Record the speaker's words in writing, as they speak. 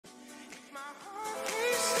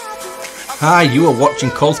Hi, you are watching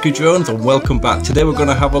Kolsky Drones and welcome back. Today we're going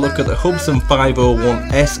to have a look at the Hubsan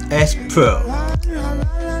 501Ss Pro.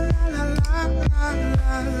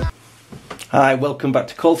 Hi, welcome back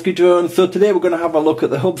to Kolsky Drones. So today we're going to have a look at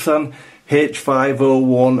the Hubsan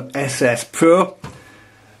H501Ss Pro.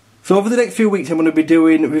 So over the next few weeks I'm going to be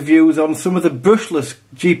doing reviews on some of the brushless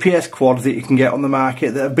GPS quads that you can get on the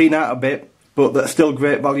market that have been out a bit but that's still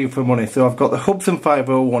great value for money. So I've got the Hubsan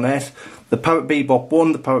 501S, the Parrot Bebop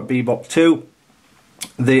 1, the Parrot Bebop 2,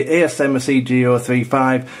 the Aosenma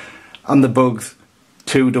Cg035 and the Bugs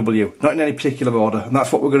 2W, not in any particular order, and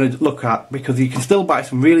that's what we're going to look at because you can still buy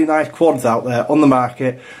some really nice quads out there on the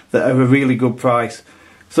market that are a really good price.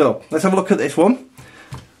 So let's have a look at this one.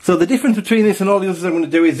 So the difference between this and all the others I'm going to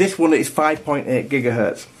do is this one is 5.8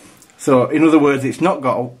 gigahertz. So in other words,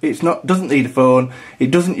 doesn't need a phone, it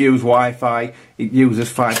doesn't use Wi-Fi, it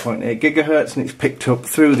uses 5.8 gigahertz and it's picked up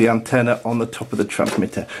through the antenna on the top of the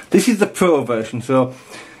transmitter. This is the Pro version, so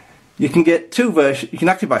you can get two versions. You can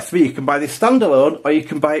actually buy three. You can buy this standalone, or you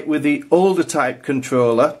can buy it with the older type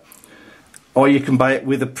controller, or you can buy it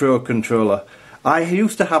with a Pro controller. I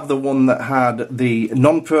used to have the one that had the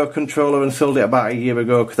non-Pro controller and sold it about a year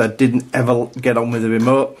ago because I didn't ever get on with the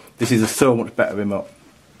remote. This is a so much better remote.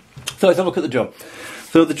 So let's have a look at the drone.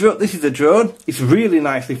 So this is the drone. It's really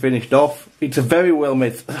nicely finished off. It's a very well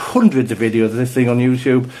made, hundreds of videos of this thing on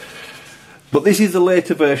YouTube. But this is the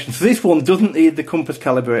later version. So this one doesn't need the compass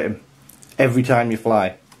calibrating every time you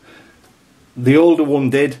fly. The older one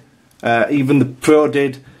did, even the Pro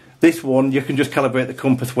did. This one you can just calibrate the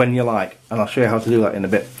compass when you like, and I'll show you how to do that in a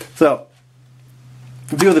bit. So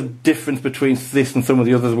the other difference between this and some of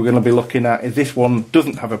the others we're going to be looking at is this one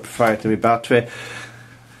doesn't have a proprietary battery.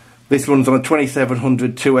 This one's on a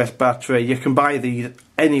 2700 2S battery. You can buy these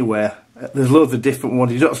anywhere. There's loads of different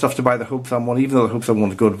ones. You don't have to buy the Hubsan one, even though the Hubsan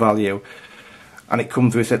one's good value. And it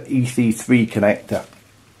comes with an EC3 connector.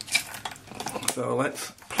 So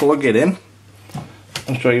let's plug it in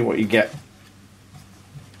and show you what you get.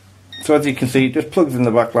 So as you can see, it just plugs in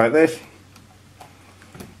the back like this.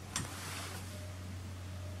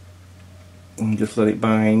 And just let it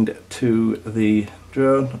bind to the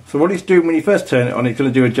drone. So what it's doing when you first turn it on, it's going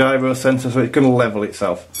to do a gyro sensor, so it's going to level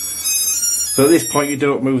itself. So at this point you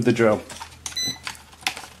don't move the drone.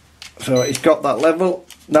 So it's got that level.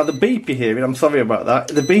 Now the beep you hear, I'm sorry about that,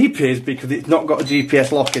 the beep is because it's not got a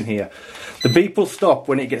GPS lock in here. The beep will stop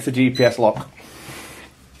when it gets a GPS lock.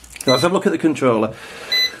 So let's have a look at the controller.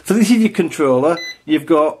 So this is your controller. You've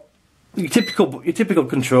got your typical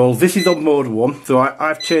controls. This is on mode 1, so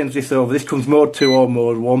I've changed this over. This comes mode 2 or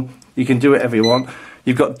mode 1. You can do it if you want.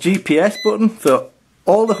 You've got GPS button, so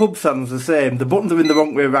all the Hubsans are the same. The buttons are in the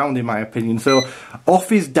wrong way around in my opinion. So off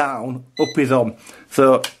is down, up is on.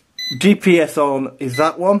 So GPS on is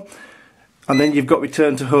that one, and then you've got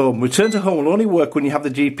return to home. Return to home will only work when you have the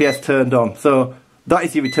GPS turned on. So that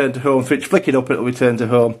is your return to home switch. Flick it up, it'll return to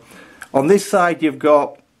home. On this side you've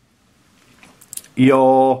got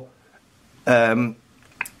your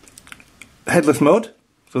headless mode.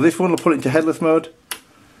 So this one will put it into headless mode,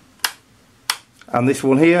 and this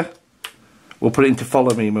one here will put it into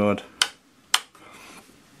follow me mode.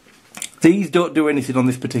 These don't do anything on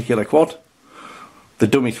this particular quad. The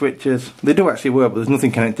dummy switches, they do actually work, but there's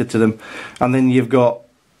nothing connected to them. And then you've got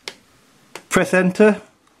press enter,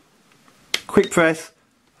 quick press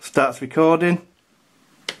starts recording.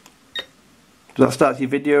 That starts your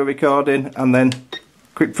video recording, and then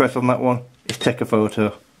quick press on that one is take a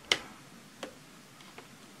photo.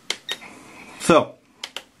 So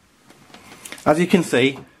as you can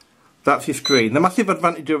see, that's your screen. The massive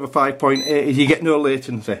advantage over 5.8 is you get no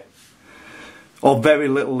latency, or very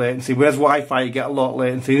little latency, whereas Wi-Fi you get a lot of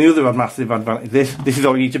latency. The other massive advantage, this is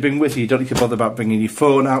all you need to bring with you. You don't need to bother about bringing your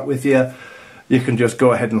phone out with you. You can just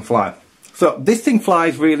go ahead and fly. So this thing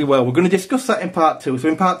flies really well. We're going to discuss that in part 2. So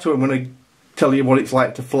in part 2 I'm going to tell you what it's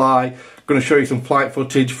like to fly. I'm going to show you some flight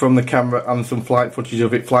footage from the camera and some flight footage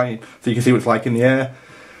of it flying, so you can see what it's like in the air.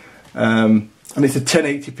 And it's a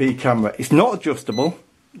 1080p camera. It's not adjustable.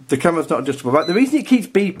 The camera's not adjustable. But the reason it keeps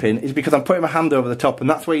beeping is because I'm putting my hand over the top, and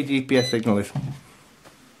that's where your GPS signal is.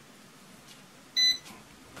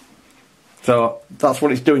 So that's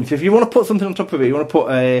what it's doing. So if you want to put something on top of it, you want to put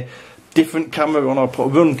a different camera on or put a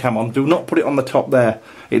run cam on, do not put it on the top there.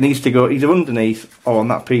 It needs to go either underneath or on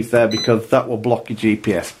that piece there, because that will block your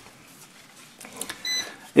GPS.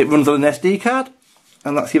 It runs on an SD card,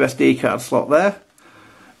 and that's your SD card slot there.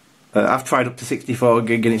 I've tried up to 64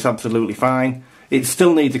 gig and it's absolutely fine. It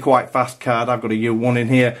still needs a quite fast card. I've got a U1 in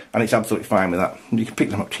here and it's absolutely fine with that. You can pick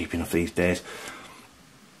them up cheap enough these days.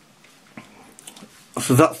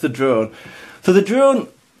 So that's the drone. So the drone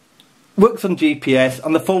works on GPS,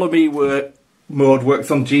 and the follow me mode works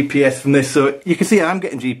on GPS from this. So you can see I'm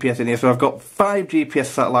getting GPS in here. So I've got 5 GPS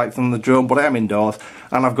satellites on the drone, but I am indoors,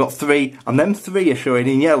 and I've got 3, and them 3 are showing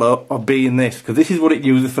in yellow or being this, because this is what it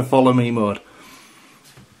uses for follow me mode.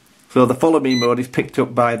 So the follow me mode is picked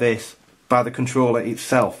up by this, by the controller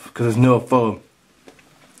itself, because there's no phone.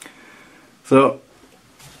 So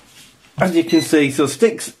as you can see, so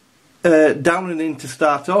sticks down and in to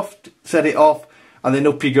start off, set it off, and then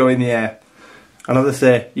up you go in the air. And as I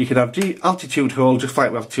say, you can have altitude hold, just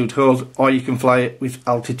like with altitude hold, or you can fly it with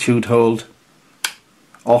altitude hold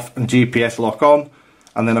off and GPS lock on.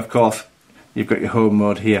 And then of course you've got your home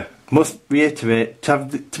mode here. Must reiterate,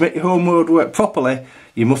 to make your home mode work properly,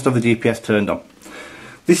 you must have the GPS turned on.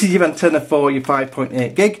 This is your antenna for your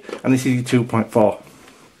 5.8 gig, and this is your 2.4.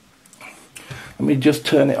 Let me just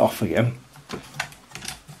turn it off again.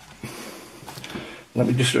 Let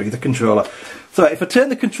me just show you the controller. So if I turn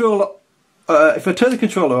the controller,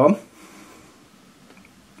 on,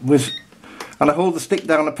 and I hold the stick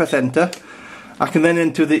down and press enter, I can then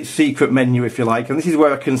enter the secret menu if you like, and this is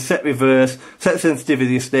where I can set reverse, set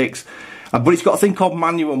sensitivity of sticks, but it's got a thing called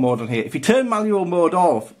manual mode on here. If you turn manual mode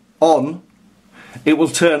on, it will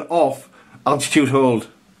turn off altitude hold,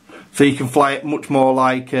 so you can fly it much more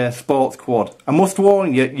like a sports quad. I must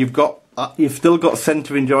warn you, you've still got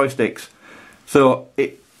centering joysticks, so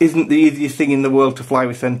it isn't the easiest thing in the world to fly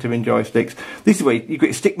with centering joysticks. This is where you've got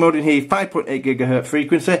your stick mode in here, 5.8 GHz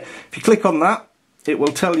frequency. If you click on that, it will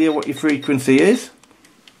tell you what your frequency is.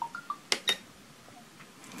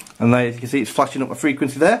 And there you can see it's flashing up a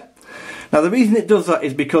frequency there. Now the reason it does that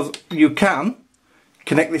is because you can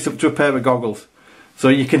connect this up to a pair of goggles. So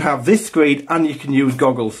you can have this screen and you can use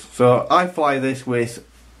goggles. So I fly this with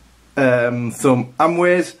some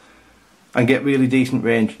Amways and get really decent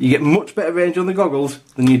range. You get much better range on the goggles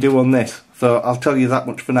than you do on this. So I'll tell you that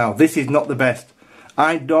much for now. This is not the best.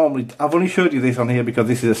 I've only showed you this on here because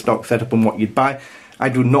this is a stock setup and what you'd buy. I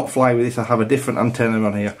do not fly with this. I have a different antenna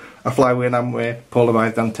on here. I fly with an Amway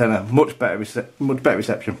polarized antenna. Much better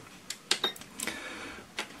reception.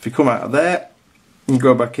 If you come out of there and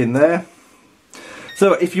go back in there.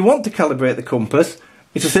 So if you want to calibrate the compass,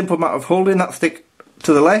 it's a simple matter of holding that stick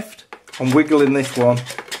to the left and wiggling this one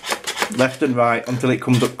left and right until it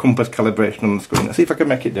comes up compass calibration on the screen. Let's see if I can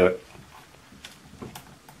make it do it.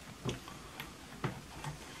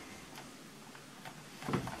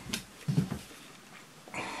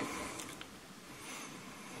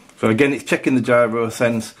 So again, it's checking the gyro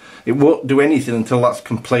sense. It won't do anything until that's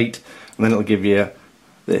complete, and then it'll give you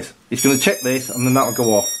this. It's going to check this and then that'll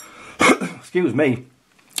go off. Excuse me.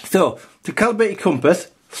 So to calibrate your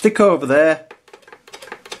compass, stick over there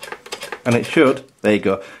and it should, there you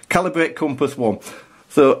go, calibrate compass 1.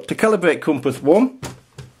 So to calibrate compass 1,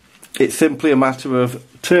 it's simply a matter of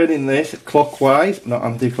turning this clockwise, not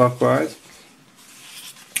anti-clockwise.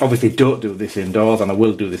 Obviously don't do this indoors, and I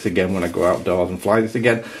will do this again when I go outdoors and fly this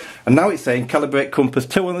again. And now it's saying calibrate compass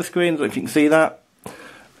 2 on the screen. I don't know if you can see that.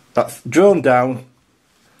 That's drone down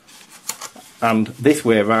and this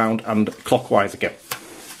way around and clockwise again.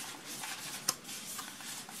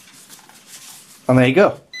 And there you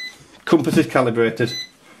go. Compass is calibrated.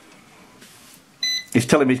 It's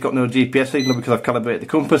telling me it's got no GPS signal because I've calibrated the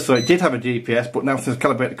compass. So it did have a GPS, but now since I've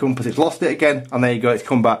calibrated the compass, it's lost it again. And there you go, it's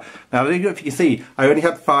come back. Now, I don't know if you can see, I only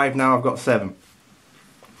had 5, now I've got 7.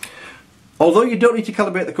 Although you don't need to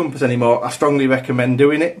calibrate the compass anymore, I strongly recommend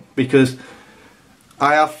doing it because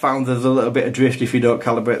I have found there's a little bit of drift if you don't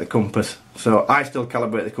calibrate the compass. So I still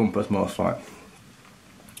calibrate the compass most like.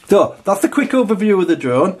 So that's the quick overview of the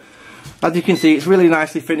drone. As you can see, it's really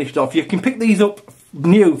nicely finished off. You can pick these up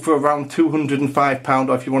new for around £205,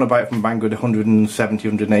 or if you want to buy it from Banggood, £170,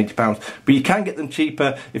 £180. But you can get them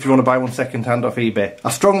cheaper if you want to buy one second hand off eBay. I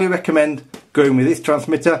strongly recommend going with this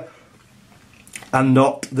transmitter and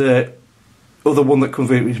not the other one that comes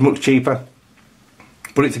with it, which is much cheaper.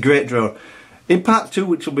 But it's a great drone. In part 2,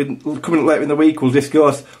 which will be coming up later in the week, we'll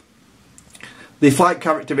discuss the flight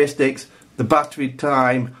characteristics, the battery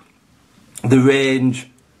time, the range,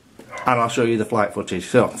 and I'll show you the flight footage.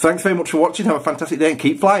 So, thanks very much for watching, have a fantastic day and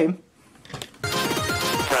keep flying.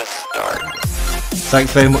 Press start.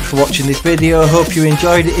 Thanks very much for watching this video, hope you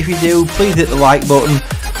enjoyed it. If you do, please hit the like button,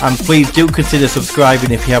 and please do consider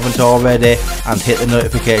subscribing if you haven't already, and hit the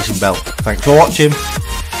notification bell. Thanks for watching.